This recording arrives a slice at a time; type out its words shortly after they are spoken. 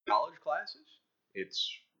college classes.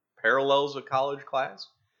 It's parallels a college class,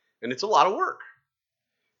 and it's a lot of work.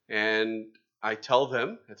 And I tell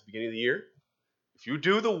them at the beginning of the year, if you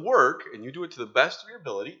do the work and you do it to the best of your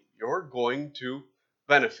ability, you're going to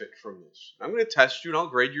benefit from this. I'm going to test you and I'll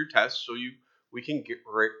grade your tests so we can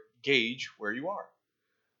gauge where you are.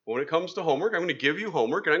 When it comes to homework, I'm going to give you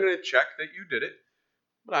homework and I'm going to check that you did it,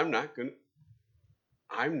 but I'm not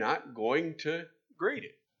going to grade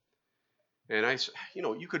it. And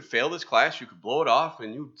you could fail this class, you could blow it off,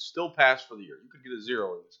 and you'd still pass for the year. You could get a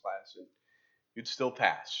 0 in this class, and you'd still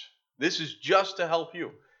pass. This is just to help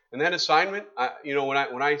you. And that assignment,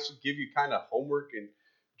 when I give you kind of homework in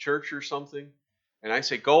church or something, and I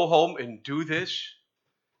say go home and do this,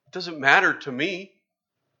 it doesn't matter to me.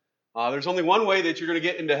 There's only one way that you're going to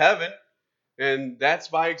get into heaven, and that's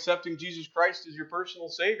by accepting Jesus Christ as your personal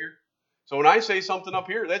Savior. So when I say something up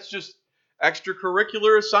here, that's just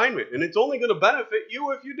extracurricular assignment, and it's only going to benefit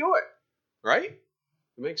you if you do it, right? It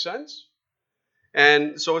makes sense?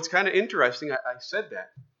 And so it's kind of interesting. I said that,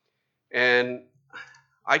 and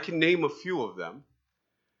I can name a few of them,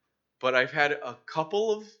 but I've had a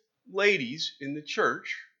couple of ladies in the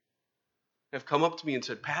church have come up to me and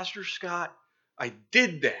said, Pastor Scott, I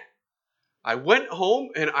did that. I went home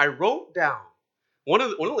and I wrote down. One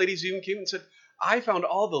of the ladies even came and said, I found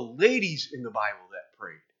all the ladies in the Bible that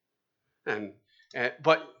prayed.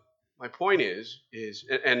 But my point is,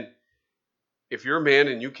 and if you're a man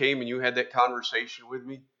and you came and you had that conversation with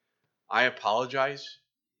me, I apologize,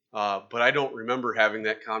 but I don't remember having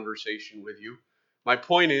that conversation with you. My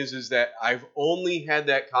point is that I've only had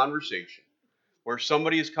that conversation where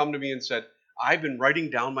somebody has come to me and said, I've been writing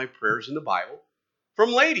down my prayers in the Bible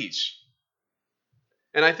from ladies.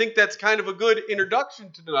 And I think that's kind of a good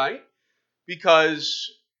introduction to tonight,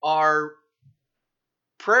 because our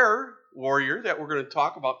prayer warrior that we're going to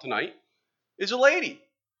talk about tonight is a lady.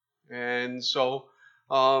 And so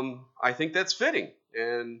I think that's fitting.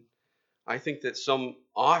 And I think that some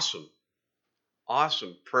awesome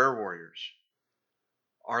prayer warriors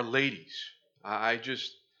are ladies.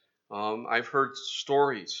 I've heard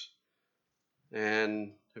stories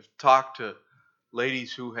and have talked to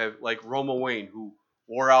ladies who have, like Roma Wayne, who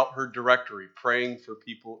wore out her directory praying for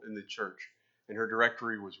people in the church. And her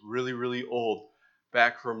directory was really, really old,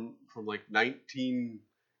 back from like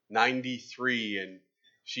 1993. And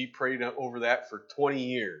she prayed over that for 20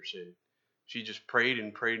 years. And she just prayed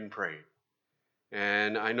and prayed and prayed.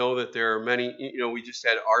 And I know that there are many, we just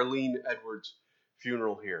had Arlene Edwards'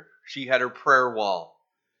 funeral here. She had her prayer wall.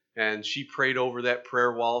 And she prayed over that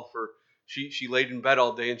prayer wall she laid in bed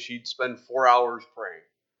all day and she'd spend 4 hours praying.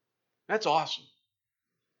 That's awesome.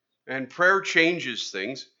 And prayer changes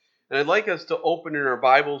things. And I'd like us to open in our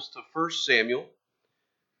Bibles to 1 Samuel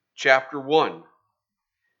chapter 1.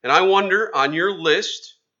 And I wonder on your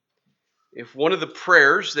list if one of the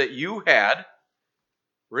prayers that you had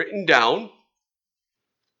written down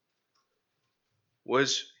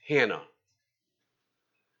was Hannah.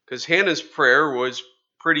 Because Hannah's prayer was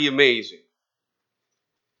pretty amazing.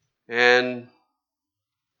 And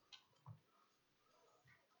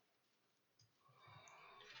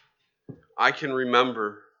I can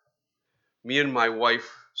remember me and my wife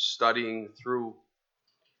studying through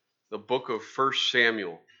the book of 1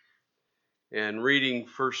 Samuel and reading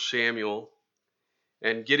 1 Samuel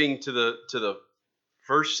and getting to the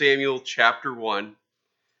 1 Samuel chapter 1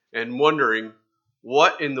 and wondering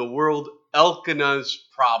what in the world Elkanah's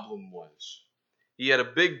problem was. He had a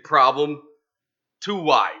big problem, 2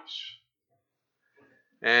 wives.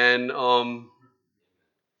 And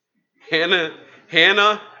Hannah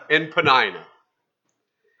and Peninnah.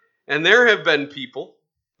 And there have been people,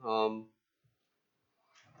 I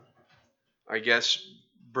guess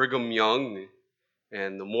Brigham Young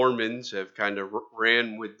and the Mormons have kind of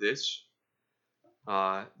ran with this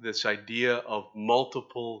idea of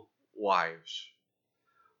multiple wives.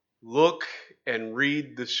 Look and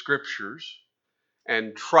read the scriptures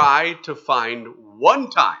and try to find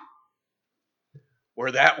one time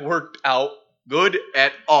where that worked out good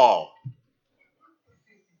at all.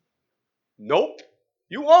 Nope,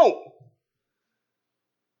 you won't.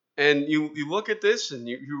 And you look at this and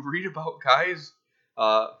you read about guys.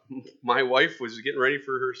 My wife was getting ready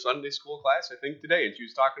for her Sunday school class, I think today, and she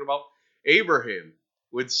was talking about Abraham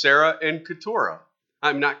with Sarah and Keturah.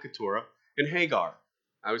 I'm not Keturah, and Hagar.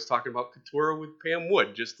 I was talking about Keturah with Pam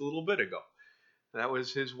Wood just a little bit ago. That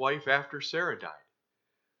was his wife after Sarah died.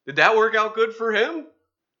 Did that work out good for him?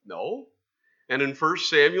 No. And in 1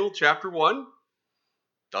 Samuel chapter 1,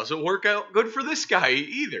 doesn't work out good for this guy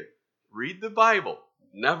either. Read the Bible.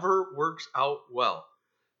 Never works out well.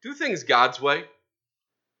 Do things God's way.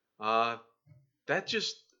 That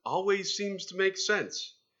just always seems to make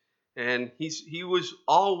sense. And he was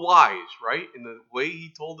all wise, right, in the way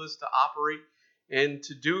he told us to operate and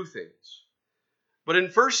to do things. But in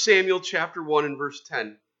 1 Samuel chapter 1 and verse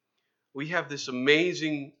 10, we have this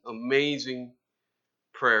amazing, amazing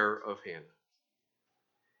prayer of Hannah.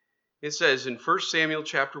 It says in 1 Samuel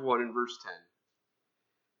chapter 1 and verse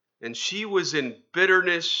 10, and she was in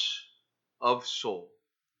bitterness of soul,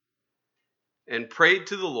 and prayed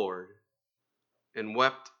to the Lord, and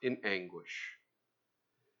wept in anguish.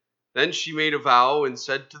 Then she made a vow and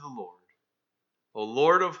said to the Lord, O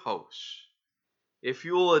Lord of hosts, if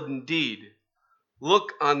you will indeed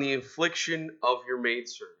look on the affliction of your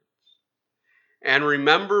maidservants, and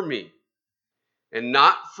remember me, and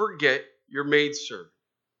not forget your maidservant,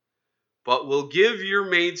 but will give your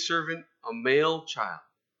maidservant a male child,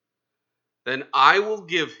 then I will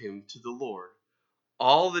give him to the Lord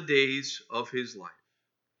all the days of his life,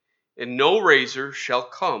 and no razor shall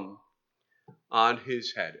come on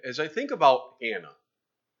his head. As I think about Hannah,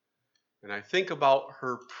 and I think about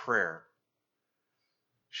her prayer,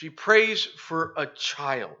 she prays for a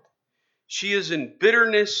child. She is in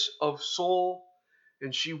bitterness of soul,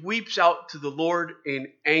 and she weeps out to the Lord in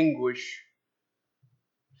anguish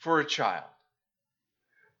for a child.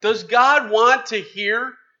 Does God want to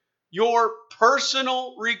hear your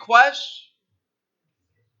personal requests?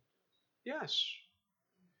 Yes,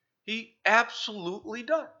 He absolutely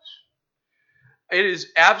does. It is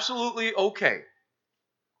absolutely okay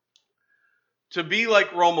to be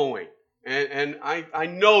like Roma Wayne. And I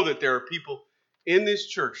know that there are people in this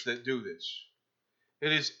church that do this.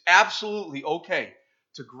 It is absolutely okay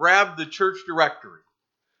to grab the church directory,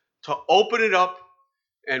 to open it up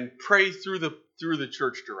and pray through the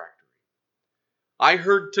church directory. I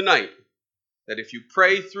heard tonight that if you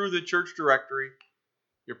pray through the church directory,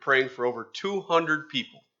 you're praying for over 200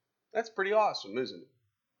 people. That's pretty awesome, isn't it?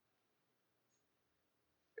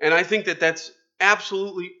 And I think that that's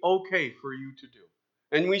absolutely okay for you to do.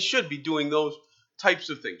 And we should be doing those types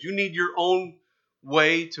of things. You need your own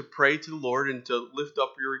way to pray to the Lord and to lift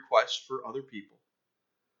up your requests for other people.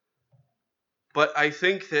 But I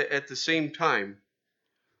think that at the same time,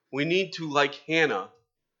 we need to, like Hannah,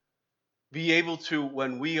 be able to,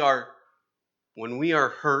 when we are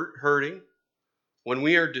hurting, when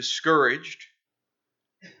we are discouraged,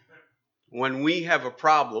 when we have a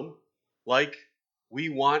problem, like we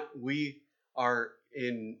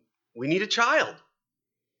need a child.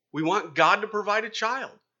 We want God to provide a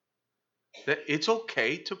child. That it's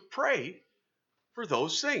okay to pray for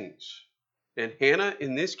those things. And Hannah,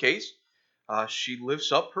 in this case, she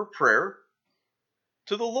lifts up her prayer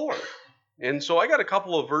to the Lord. And so I got a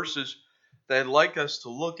couple of verses that I'd like us to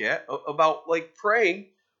look at about like praying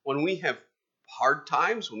when we have hard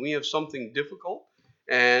times, when we have something difficult,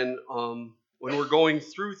 and when we're going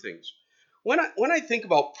through things. When I think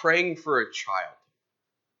about praying for a child,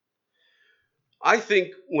 I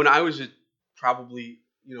think when I was probably,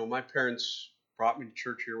 my parents brought me to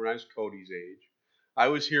church here when I was Cody's age. I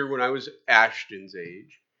was here when I was Ashton's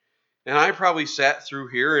age. And I probably sat through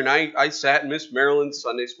here, and I sat in Miss Marilyn's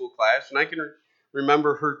Sunday school class, and I can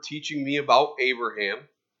remember her teaching me about Abraham.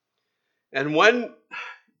 And when it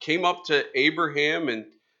came up to Abraham and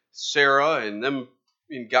Sarah and them,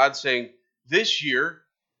 and God saying, this year,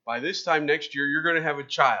 by this time next year, you're going to have a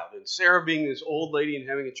child. And Sarah being this old lady and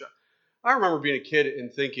having a child. I remember being a kid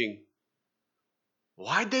and thinking,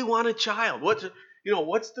 why'd they want a child? What's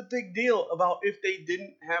the big deal about if they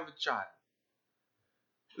didn't have a child?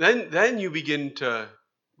 Then you begin to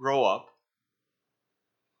grow up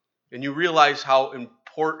and you realize how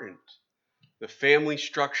important the family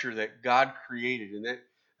structure that God created and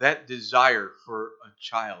that desire for a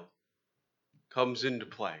child comes into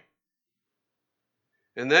play.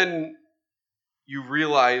 And then you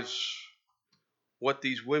realize what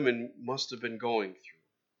these women must have been going through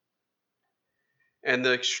and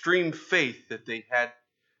the extreme faith that they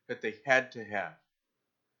had to have.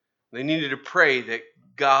 They needed to pray that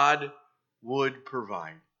God would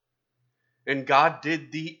provide. And God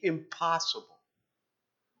did the impossible.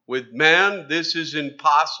 With man, this is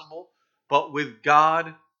impossible, but with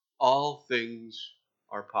God, all things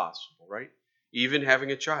are possible, right? Even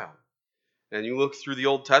having a child. And you look through the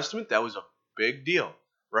Old Testament, that was a big deal.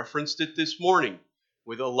 Referenced it this morning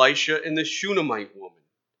with Elisha and the Shunammite woman.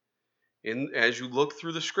 As you look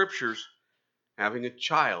through the scriptures, having a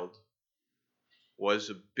child was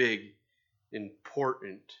a big,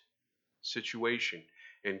 important situation.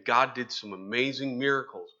 And God did some amazing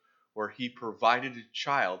miracles where He provided a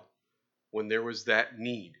child when there was that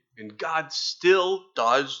need. And God still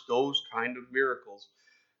does those kind of miracles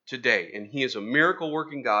today. And He is a miracle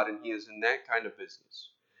working God, and He is in that kind of business.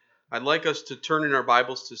 I'd like us to turn in our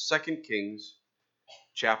Bibles to 2 Kings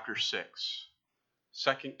chapter 6.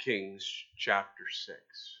 2 Kings chapter 6.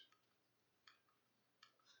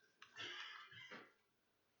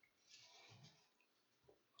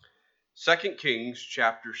 Second Kings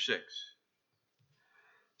chapter 6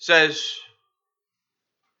 says,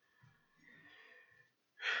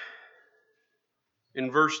 in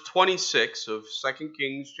verse 26 of 2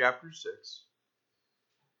 Kings chapter 6,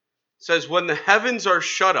 says, when the heavens are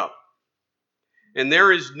shut up, and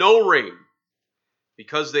there is no rain,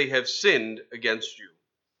 because they have sinned against you.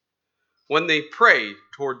 When they pray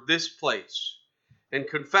toward this place, and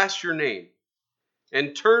confess your name,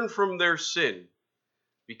 and turn from their sin,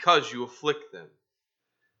 because you afflict them,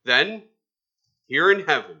 then hear in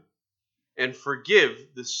heaven, and forgive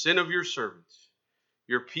the sin of your servants,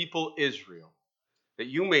 your people Israel, that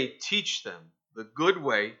you may teach them the good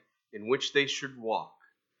way in which they should walk,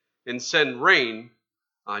 and send rain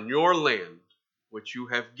on your land, which you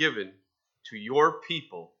have given to your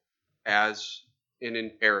people as an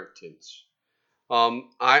inheritance.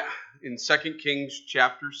 In 2 Kings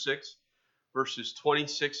chapter 6, verses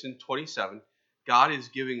 26 and 27, God is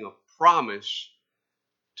giving a promise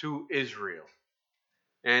to Israel.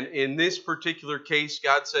 And in this particular case,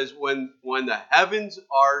 God says, when the heavens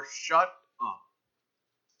are shut up,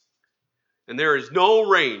 and there is no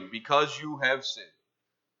rain because you have sinned,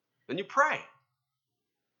 then you pray.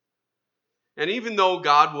 And even though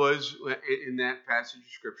God was, in that passage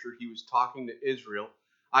of Scripture, he was talking to Israel,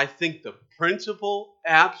 I think the principle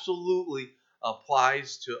absolutely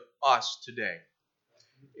applies to us today.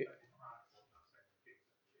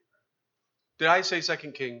 Did I say 2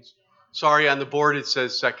 Kings? Sorry, on the board it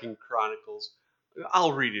says 2 Chronicles.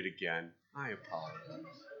 I'll read it again. I apologize.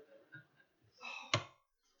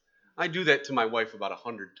 I do that to my wife about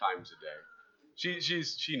 100 times a day.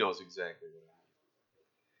 She knows exactly what I mean.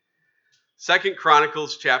 2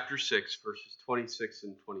 Chronicles chapter 6, verses 26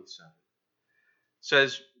 and 27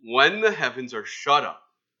 says, when the heavens are shut up,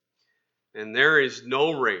 and there is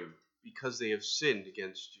no rain, because they have sinned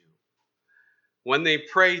against you. When they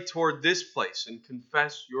pray toward this place and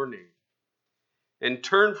confess your name, and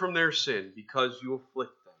turn from their sin, because you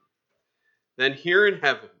afflict them, then hear in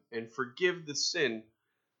heaven and forgive the sin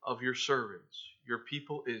of your servants, your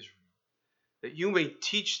people Israel, that you may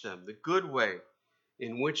teach them the good way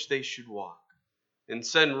in which they should walk, and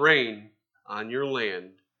send rain on your land,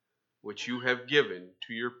 which you have given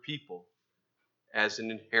to your people as an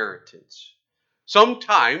inheritance.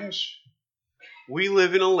 Sometimes we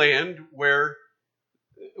live in a land where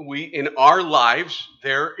in our lives,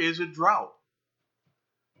 there is a drought.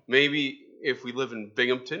 Maybe if we live in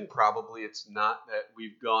Binghamton, probably it's not that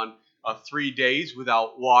we've gone 3 days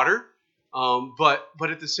without water. But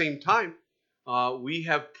at the same time, we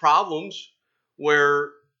have problems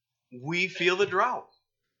where we feel the drought.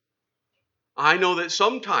 I know that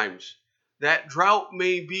sometimes that drought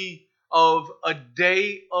may be of a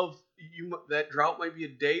day of that drought might be a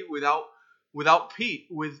day without peace.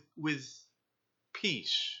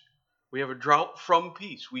 We have a drought from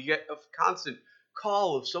peace. We get a constant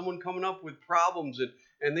call of someone coming up with problems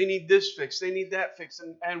and they need this fixed, they need that fixed,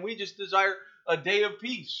 and we just desire a day of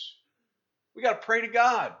peace. We got to pray to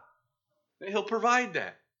God that He'll provide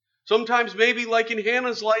that. Sometimes maybe like in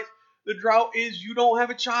Hannah's life, the drought is you don't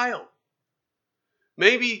have a child.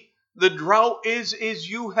 Maybe the drought is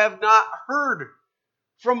you have not heard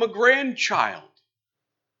from a grandchild.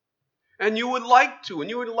 And you would like to, and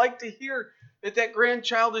you would like to hear that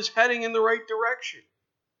grandchild is heading in the right direction.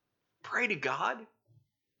 Pray to God.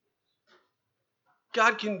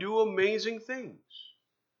 God can do amazing things.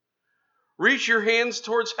 Reach your hands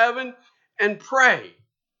towards heaven and pray.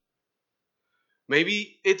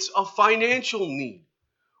 Maybe it's a financial need,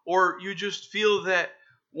 or you just feel that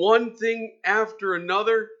one thing after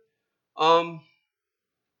another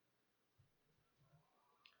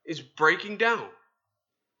is breaking down.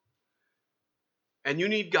 And you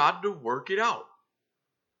need God to work it out.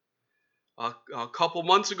 A couple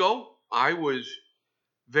months ago, I was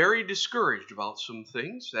very discouraged about some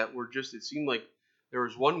things that were just, it seemed like there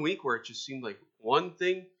was one week where it just seemed like one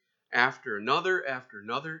thing after another,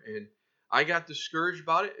 and I got discouraged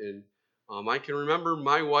about it. And I can remember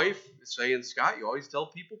my wife saying, Scott, you always tell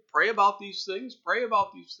people, pray about these things.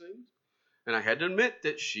 And I had to admit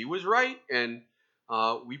that she was right, and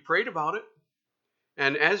we prayed about it.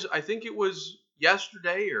 And as I think it was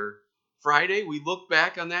yesterday or Friday, we looked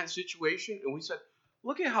back on that situation and we said,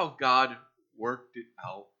 look at how God worked it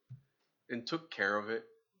out and took care of it.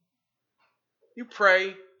 You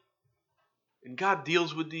pray, and God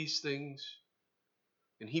deals with these things,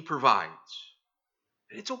 and He provides.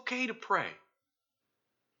 And it's okay to pray.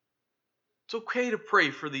 It's okay to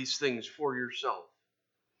pray for these things for yourself.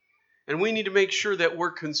 And we need to make sure that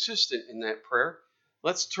we're consistent in that prayer.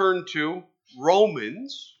 Let's turn to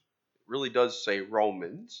Romans. It really does say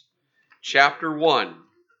Romans, chapter 1.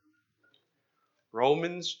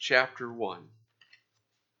 Romans chapter 1.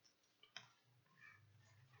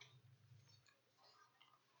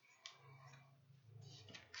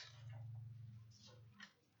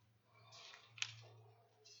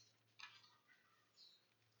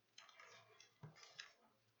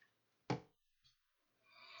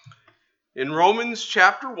 In Romans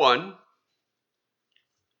chapter 1,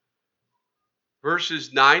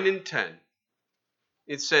 verses 9 and 10,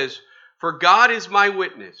 it says, "For God is my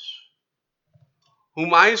witness,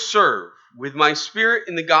 whom I serve with my spirit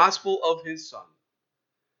in the gospel of his Son,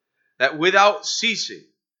 that without ceasing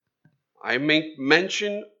I make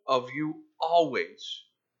mention of you always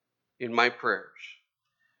in my prayers,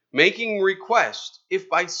 making request, if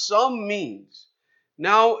by some means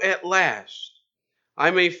now at last I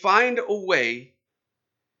may find a way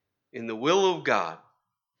in the will of God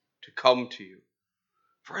to come to you.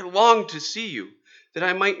 For I long to see you, that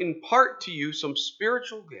I might impart to you some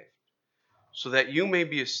spiritual gift, so that you may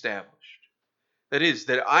be established. That is,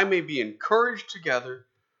 that I may be encouraged together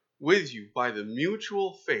with you by the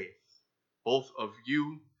mutual faith, both of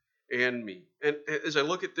you and me." And as I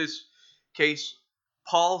look at this case,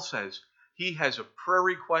 Paul says he has a prayer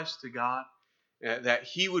request to God that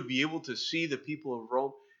he would be able to see the people of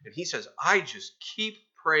Rome. And he says, I just keep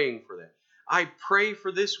praying for that. I pray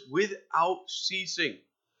for this without ceasing,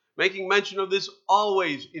 making mention of this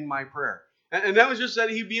always in my prayer. And that was just that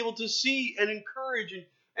he'd be able to see and encourage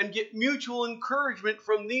and get mutual encouragement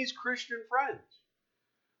from these Christian friends.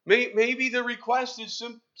 Maybe the request is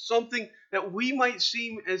something that we might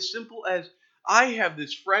seem as simple as, I have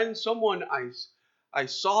this friend, someone I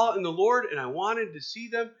saw in the Lord, and I wanted to see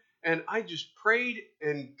them, and I just prayed,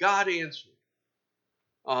 and God answered.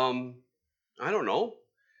 I don't know.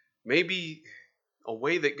 Maybe a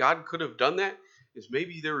way that God could have done that is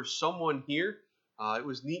maybe there was someone here. It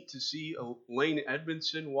was neat to see Elaine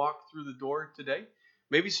Edmondson walk through the door today.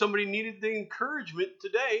 Maybe somebody needed the encouragement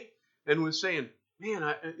today and was saying,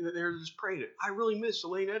 man, they're just praying it. I really miss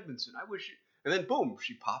Elaine Edmondson. I wish. And then boom,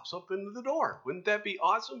 she pops up into the door. Wouldn't that be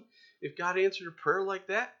awesome if God answered a prayer like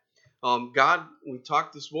that? God, we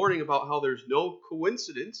talked this morning about how there's no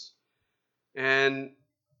coincidence. And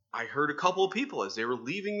I heard a couple of people as they were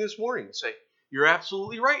leaving this morning say, you're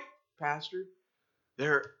absolutely right, Pastor.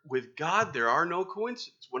 With God, there are no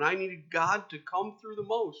coincidences. When I needed God to come through the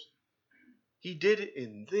most, he did it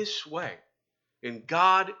in this way. And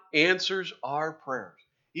God answers our prayers.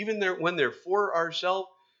 Even when they're for ourselves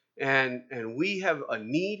and we have a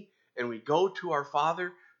need and we go to our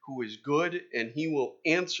Father who is good and he will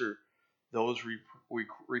answer those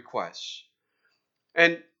requests.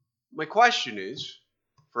 And my question is,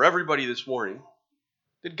 for everybody this morning,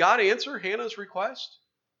 did God answer Hannah's request?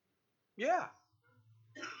 Yeah.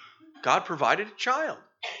 God provided a child.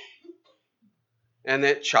 And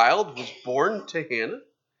that child was born to Hannah.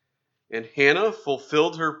 And Hannah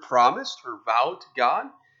fulfilled her promise, her vow to God,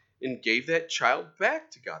 and gave that child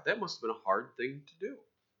back to God. That must have been a hard thing to do.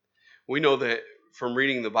 We know that from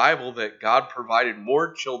reading the Bible that God provided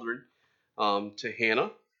more children to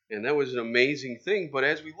Hannah, and that was an amazing thing. But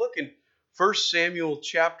as we look in 1 Samuel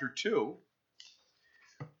chapter 2,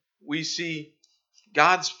 we see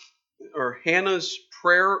Hannah's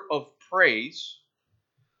prayer of praise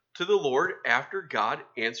to the Lord after God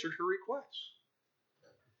answered her request.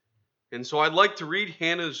 And so I'd like to read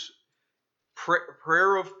Hannah's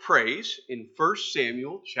prayer of praise in 1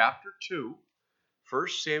 Samuel chapter 2. 1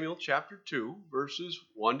 Samuel chapter 2, verses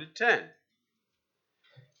 1 to 10.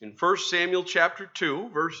 In 1 Samuel chapter 2,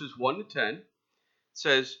 verses 1 to 10, it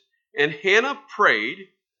says, "And Hannah prayed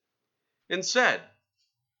and said,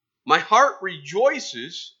 My heart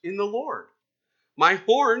rejoices in the Lord. My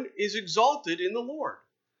horn is exalted in the Lord.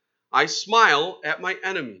 I smile at my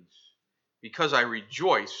enemies, because I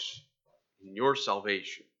rejoice in your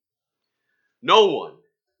salvation. No one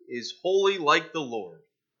is holy like the Lord,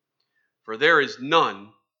 for there is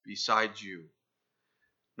none besides you.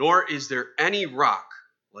 Nor is there any rock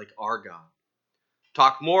like our God.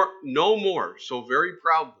 Talk no more so very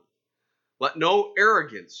proudly. Let no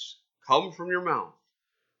arrogance come from your mouth.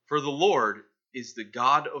 For the Lord is the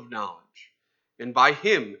God of knowledge, and by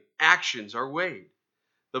him actions are weighed.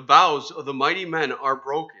 The bows of the mighty men are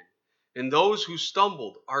broken, and those who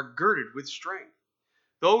stumbled are girded with strength.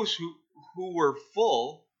 Those who were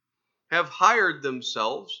full have hired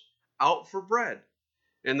themselves out for bread,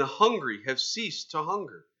 and the hungry have ceased to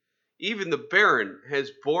hunger. Even the barren has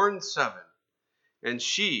borne 7, and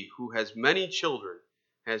she who has many children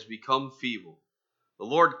has become feeble. The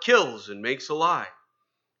Lord kills and makes alive.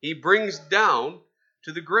 He brings down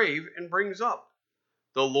to the grave and brings up.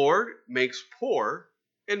 The Lord makes poor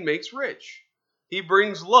and makes rich. He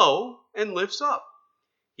brings low and lifts up.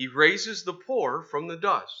 He raises the poor from the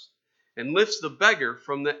dust and lifts the beggar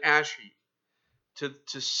from the ash heap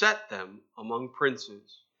to set them among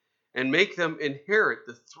princes and make them inherit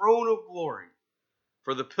the throne of glory.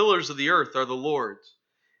 For the pillars of the earth are the Lord's,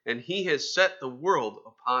 and he has set the world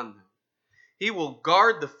upon them. He will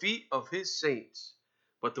guard the feet of his saints,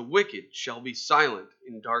 but the wicked shall be silent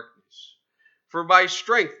in darkness. For by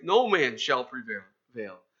strength no man shall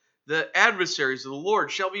prevail. The adversaries of the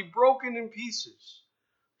Lord shall be broken in pieces.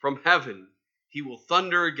 From heaven he will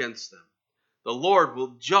thunder against them. The Lord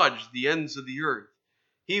will judge the ends of the earth.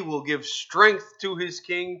 He will give strength to his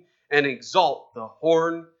king and exalt the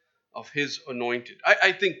horn of his anointed.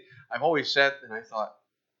 I think I've always sat and I thought,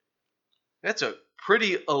 that's a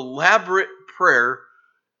pretty elaborate prayer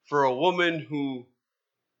for a woman who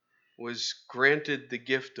was granted the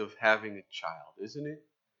gift of having a child, isn't it?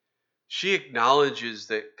 She acknowledges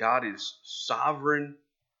that God is sovereign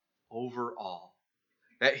over all,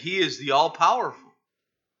 that he is the all-powerful,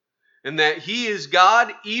 and that he is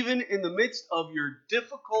God even in the midst of your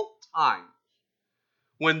difficult times.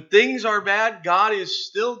 When things are bad, God is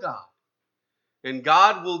still God. And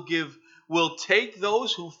God will take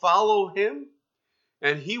those who follow him,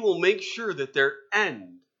 and he will make sure that their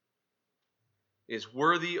end is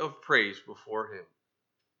worthy of praise before him.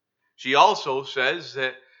 She also says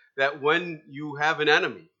that when you have an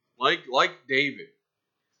enemy, like David,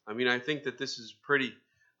 I think that this is pretty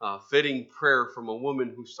fitting prayer from a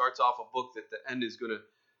woman who starts off a book that the end is going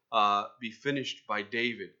to be finished by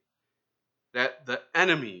David. That the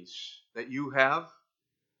enemies that you have,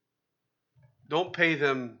 don't pay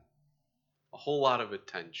them a whole lot of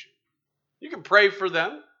attention. You can pray for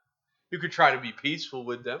them. You can try to be peaceful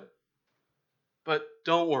with them. But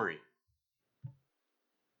don't worry.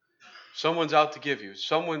 Someone's out to give you.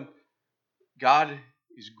 God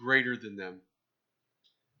is greater than them.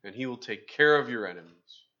 And he will take care of your enemies.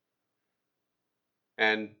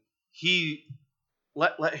 And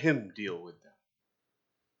let him deal with them.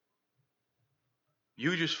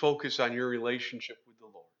 You just focus on your relationship with the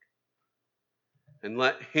Lord. And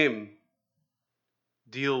let him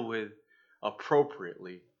deal with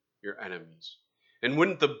appropriately your enemies. And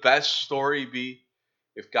wouldn't the best story be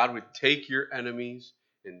if God would take your enemies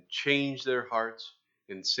and change their hearts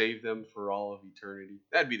and save them for all of eternity?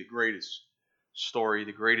 That'd be the greatest story,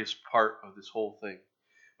 the greatest part of this whole thing.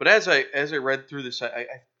 But as I read through this, I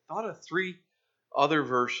thought of three other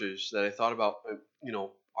verses that I thought about,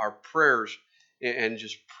 our prayers and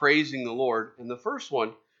just praising the Lord. And the first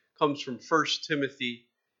one comes from 1 Timothy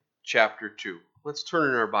chapter 2. Let's turn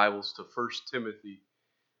in our Bibles to 1 Timothy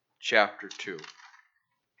chapter 2.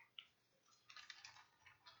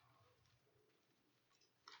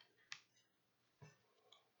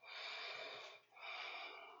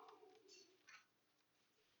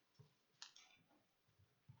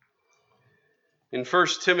 In 1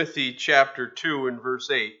 Timothy chapter 2 and verse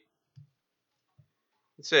 8,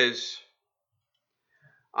 it says,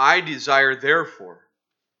 I desire therefore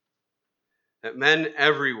that men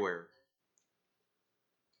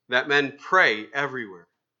pray everywhere,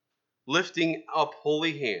 lifting up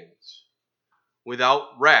holy hands,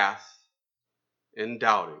 without wrath and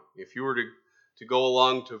doubting. If you were to go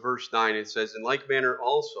along to verse 9, it says, in like manner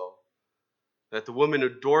also, that the women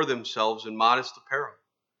adore themselves in modest apparel,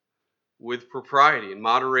 with propriety and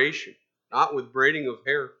moderation, not with braiding of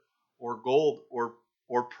hair or gold or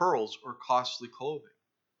pearls or costly clothing.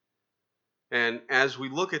 And as we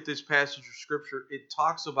look at this passage of Scripture, it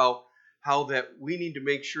talks about how that we need to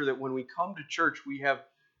make sure that when we come to church, we have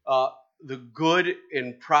the good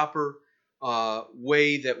and proper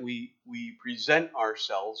way that we present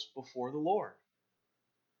ourselves before the Lord.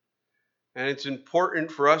 And it's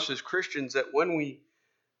important for us as Christians that when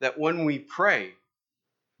we pray,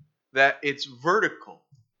 that it's vertical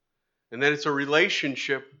and that it's a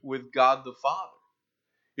relationship with God the Father.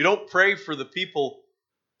 You don't pray for the people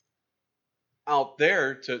out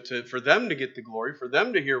there for them to get the glory, for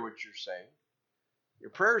them to hear what you're saying.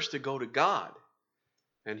 Your prayer is to go to God.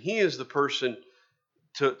 And he is the person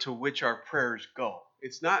to which our prayers go.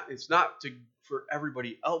 It's not for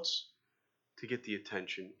everybody else to get the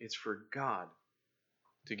attention. It's for God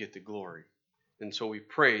to get the glory. And so we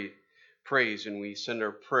praise, and we send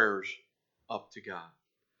our prayers up to God.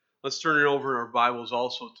 Let's turn it over in our Bibles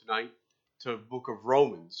also tonight to the book of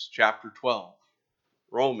Romans, chapter 12.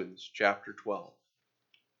 Romans, chapter 12.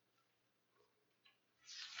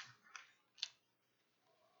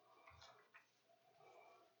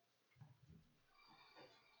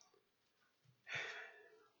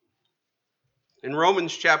 In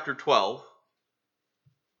Romans chapter 12,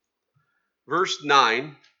 verse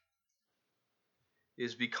 9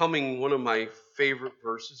 is becoming one of my favorite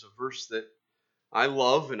verses, a verse that I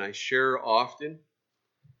love and I share often.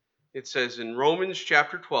 It says in Romans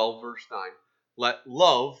chapter 12, verse 9, let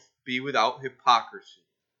love be without hypocrisy.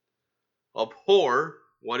 Abhor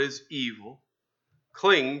what is evil.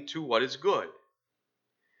 Cling to what is good.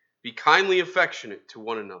 Be kindly affectionate to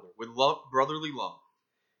one another with brotherly love.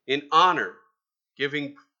 In honor,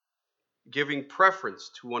 giving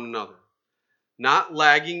preference to one another. Not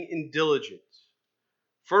lagging in diligence.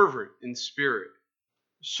 Fervent in spirit.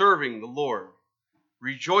 Serving the Lord.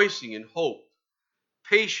 Rejoicing in hope.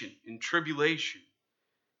 Patient in tribulation.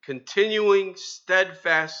 Continuing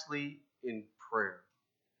steadfastly in prayer.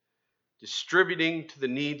 Distributing to the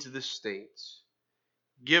needs of the saints.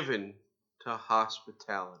 Given to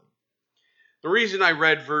hospitality. The reason I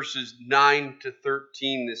read verses 9 to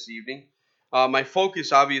 13 this evening, my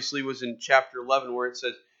focus obviously was in chapter 11 where it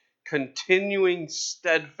says, continuing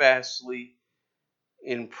steadfastly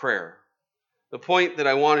in prayer. The point that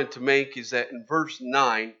I wanted to make is that in verse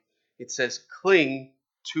 9, it says, cling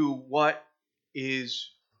to what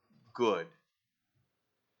is good.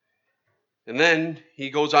 And then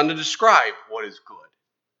he goes on to describe what is good.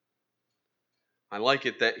 I like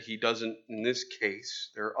it that he doesn't, in this case,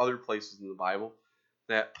 there are other places in the Bible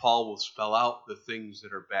that Paul will spell out the things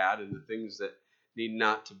that are bad and the things that need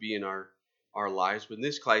not to be in our lives. But in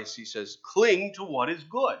this case, he says, cling to what is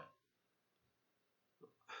good.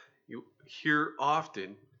 You hear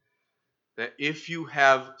often that if you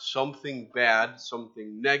have something bad,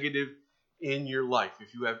 something negative in your life,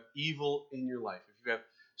 if you have evil in your life, if you have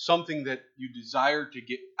something that you desire to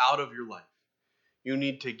get out of your life, you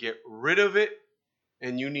need to get rid of it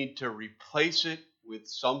and you need to replace it with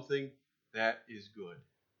something that is good.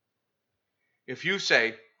 If you say,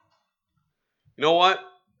 you know what,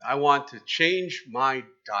 I want to change my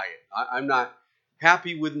diet. I'm not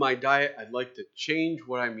happy with my diet. I'd like to change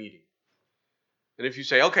what I'm eating. And if you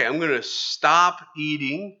say, okay, I'm going to stop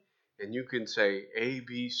eating, and you can say A,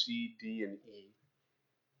 B, C, D, and E.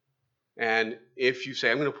 And if you say,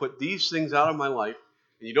 I'm going to put these things out of my life,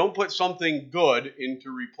 and you don't put something good in to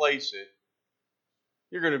replace it,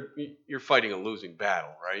 you're fighting a losing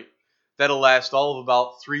battle, right? That'll last all of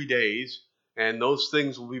about 3 days, and those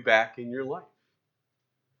things will be back in your life.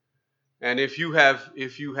 And if you have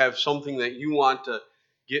something that you want to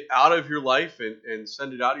get out of your life and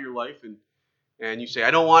send it out of your life, and you say,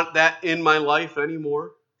 I don't want that in my life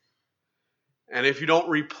anymore. And if you don't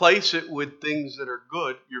replace it with things that are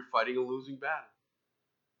good, you're fighting a losing battle.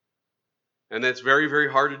 And that's very,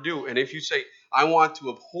 very hard to do. And if you say, I want to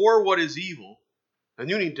abhor what is evil, then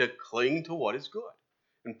you need to cling to what is good.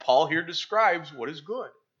 And Paul here describes what is good.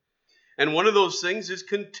 And one of those things is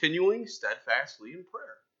continuing steadfastly in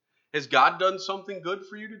prayer. Has God done something good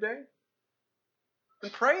for you today?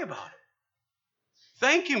 Then pray about it.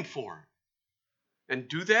 Thank Him for it. And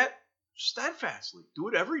do that steadfastly. Do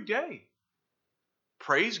it every day.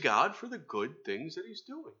 Praise God for the good things that He's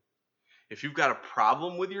doing. If you've got a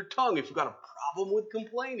problem with your tongue, if you've got a problem with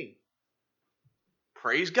complaining,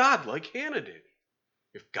 praise God like Hannah did.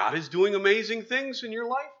 If God is doing amazing things in your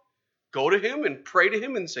life, go to Him and pray to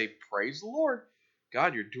Him and say, praise the Lord.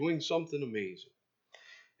 God, you're doing something amazing.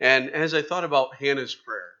 And as I thought about Hannah's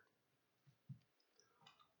prayer,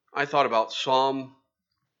 I thought about Psalm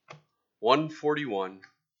 141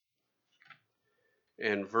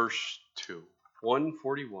 and verse 2.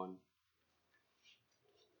 141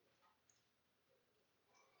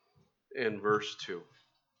 and verse 2.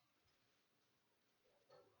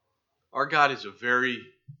 Our God is a very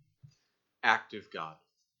active God.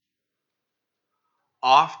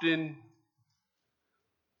 Often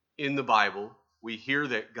in the Bible, we hear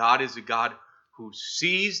that God is a God who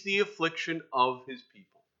sees the affliction of His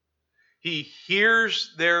people. He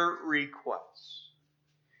hears their requests.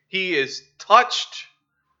 He is touched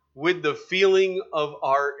with the feeling of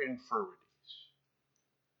our infirmities.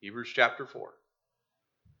 Hebrews chapter 4.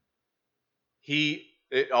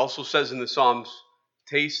 It also says in the Psalms,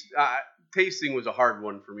 tasting was a hard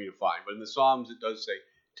one for me to find, but in the Psalms it does say,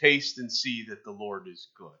 taste and see that the Lord is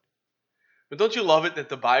good. But don't you love it that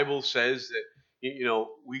the Bible says that,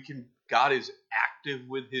 God is active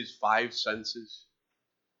with His 5 senses?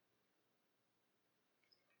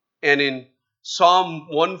 And in Psalm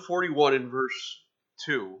 141 in verse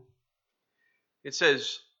 2, it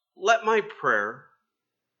says, let my prayer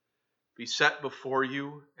be set before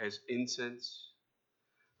you as incense,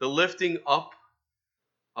 the lifting up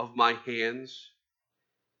of my hands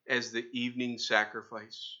as the evening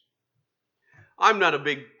sacrifice. I'm not a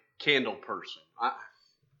big candle person.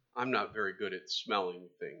 I'm not very good at smelling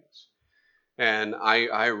things. And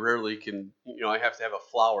I rarely can, I have to have a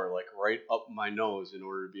flower like right up my nose in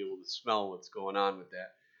order to be able to smell what's going on with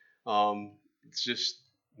that. It's just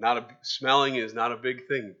smelling is not a big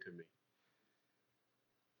thing to me.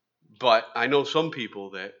 But I know some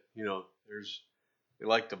people that, they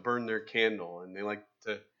like to burn their candle, and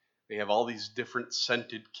they have all these different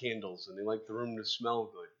scented candles, and they like the room to smell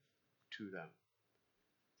good to them.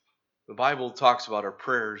 The Bible talks about our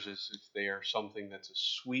prayers as if they are something that's a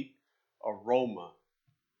sweet aroma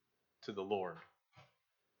to the Lord.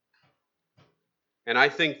 And I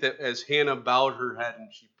think that as Hannah bowed her head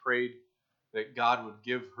and she prayed that God would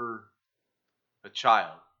give her a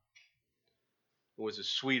child, it was a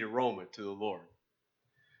sweet aroma to the Lord.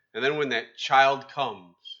 And then when that child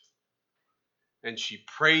comes and she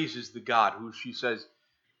praises the God who she says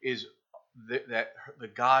is that the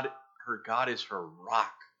God, her God is her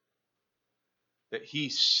rock, that He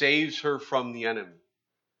saves her from the enemy,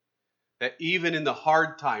 that even in the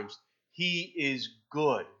hard times He is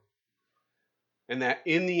good, and that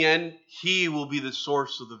in the end He will be the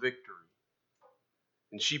source of the victory.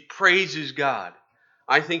 And she praises God.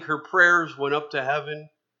 I think her prayers went up to heaven,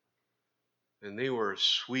 and they were a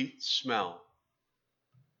sweet smell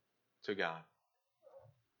to God.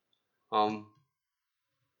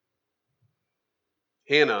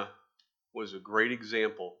 Hannah was a great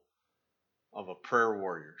example of a prayer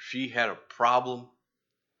warrior. She had a problem,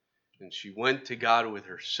 and she went to God with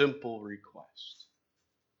her simple request.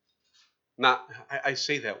 I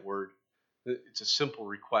say that word, it's a simple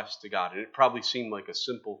request to God, and it probably seemed like a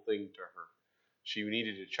simple thing to her. She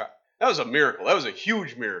needed a child. That was a miracle. That was a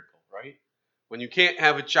huge miracle, right? When you can't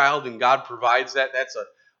have a child and God provides that, that's an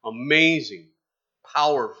amazing,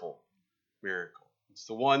 powerful miracle. It's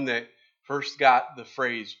the one that first got the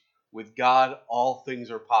phrase, with God, all things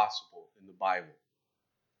are possible in the Bible.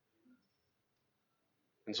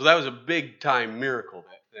 And so that was a big time miracle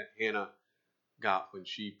that Hannah got when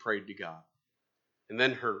she prayed to God. And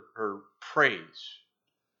then her praise,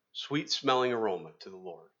 sweet smelling aroma to the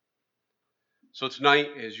Lord. So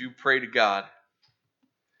tonight, as you pray to God,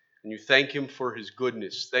 and you thank Him for His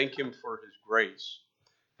goodness, thank Him for His grace,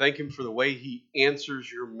 thank Him for the way He answers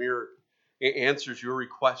your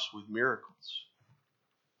requests with miracles.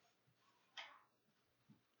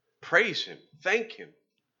 Praise Him, thank Him.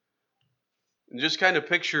 And just kind of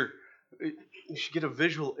picture, you should get a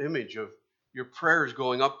visual image of your prayers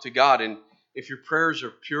going up to God. And if your prayers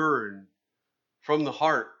are pure and from the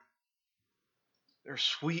heart, they're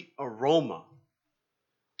sweet aroma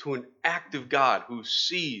to an active God who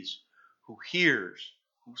sees, who hears,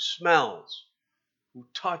 who smells, who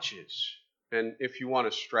touches. And if you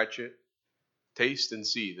want to stretch it, taste and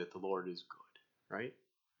see that the Lord is good, right?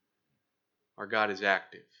 Our God is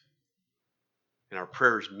active, and our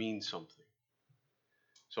prayers mean something.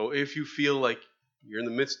 So if you feel like you're in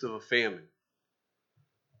the midst of a famine,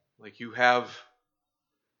 like you have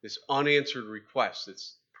this unanswered request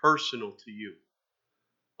that's personal to you,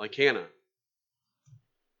 like Hannah,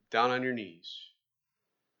 down on your knees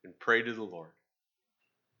and pray to the Lord.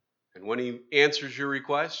 And when He answers your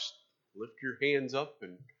request, lift your hands up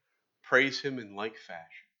and praise Him in like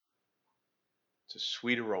fashion. It's a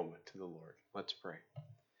sweet aroma to the Lord. Let's pray.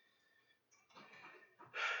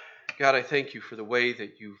 God, I thank You for the way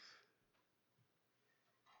that You've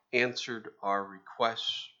answered our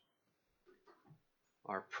requests,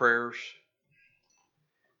 our prayers,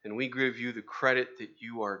 and we give You the credit that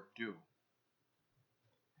You are due.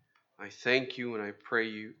 I thank You and I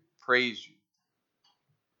praise You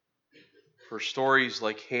for stories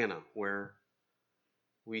like Hannah, where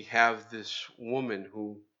we have this woman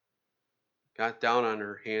who got down on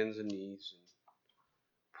her hands and knees and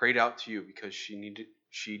prayed out to You because she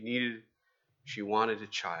wanted a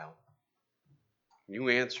child. You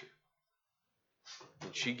answered.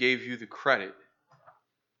 And she gave You the credit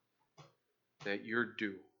that you're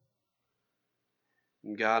due.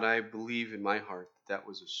 And God, I believe in my heart that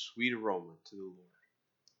was a sweet aroma to the Lord.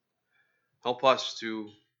 Help us to,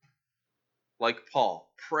 like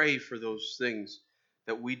Paul, pray for those things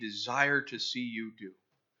that we desire to see You do,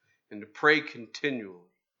 and to pray continually.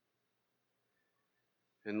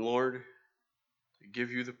 And Lord, to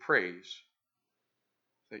give You the praise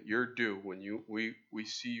that you're due when we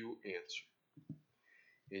see You answer.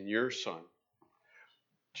 In Your Son,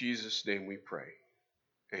 Jesus' name we pray.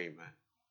 Amen.